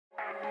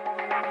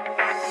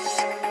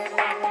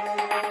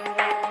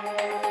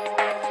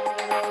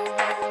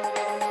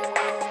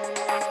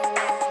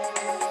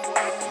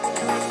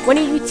When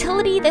a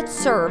utility that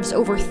serves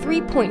over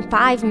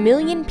 3.5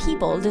 million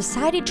people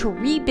decided to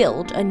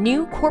rebuild a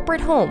new corporate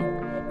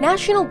home,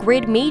 National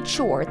Grid made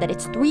sure that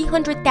its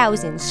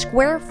 300,000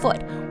 square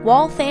foot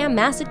Waltham,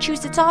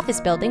 Massachusetts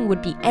office building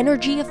would be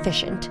energy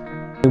efficient.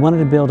 We wanted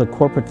to build a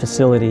corporate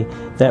facility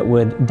that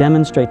would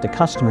demonstrate to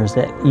customers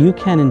that you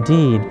can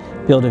indeed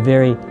build a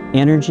very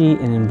energy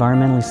and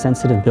environmentally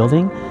sensitive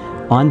building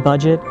on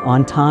budget,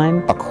 on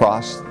time.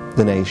 Across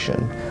the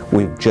nation,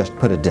 we've just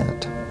put a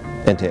dent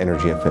into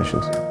energy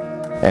efficiency.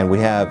 And we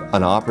have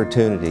an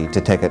opportunity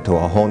to take it to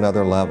a whole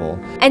nother level.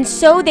 And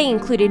so they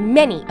included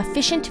many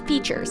efficient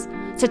features,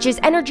 such as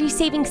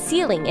energy-saving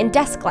ceiling and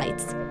desk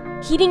lights,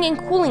 heating and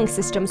cooling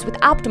systems with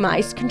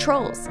optimized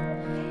controls,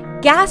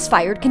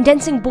 gas-fired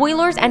condensing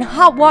boilers and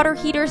hot water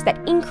heaters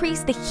that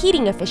increase the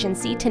heating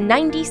efficiency to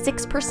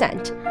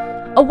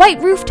 96%, a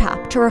white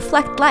rooftop to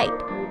reflect light,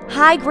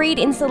 high-grade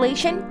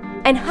insulation,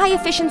 and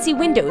high-efficiency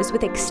windows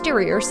with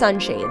exterior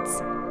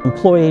sunshades.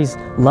 Employees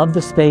love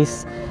the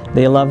space.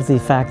 They love the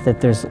fact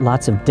that there's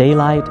lots of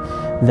daylight,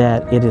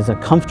 that it is a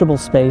comfortable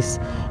space,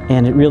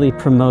 and it really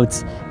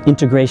promotes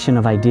integration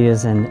of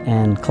ideas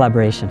and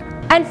collaboration.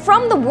 And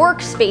from the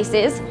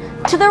workspaces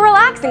to the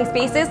relaxing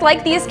spaces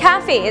like these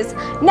cafes,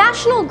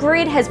 National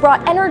Grid has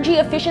brought energy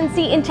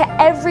efficiency into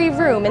every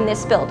room in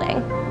this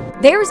building.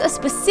 There's a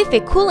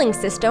specific cooling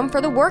system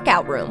for the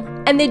workout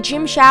room, and the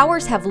gym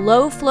showers have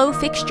low-flow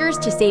fixtures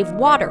to save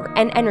water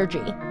and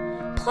energy.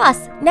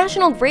 Plus,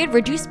 National Grid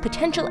reduced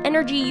potential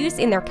energy use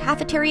in their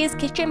cafeteria's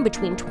kitchen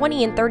between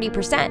 20 and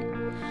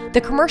 30%.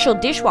 The commercial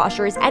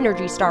dishwasher is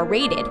Energy Star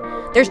rated,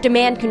 there's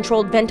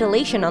demand-controlled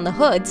ventilation on the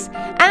hoods,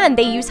 and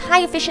they use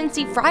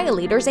high-efficiency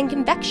fryolators and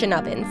convection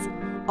ovens,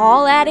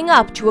 all adding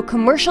up to a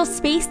commercial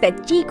space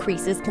that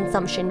decreases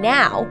consumption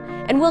now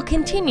and will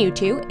continue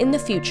to in the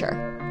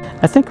future.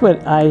 I think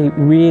what I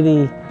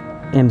really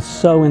am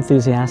so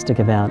enthusiastic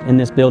about in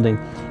this building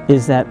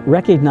is that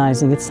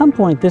recognizing at some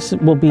point this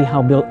will be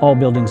how all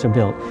buildings are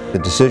built. The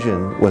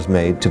decision was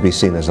made to be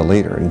seen as a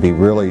leader and be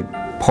really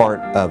part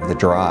of the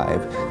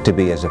drive to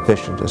be as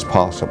efficient as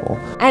possible.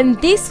 And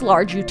this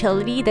large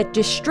utility that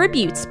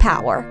distributes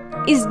power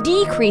is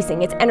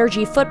decreasing its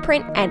energy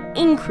footprint and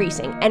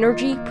increasing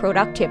energy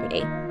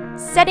productivity,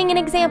 setting an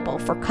example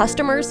for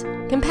customers,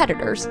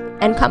 competitors,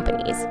 and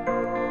companies.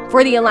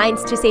 For the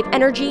Alliance to Save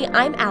Energy,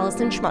 I'm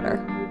Allison Schmutter.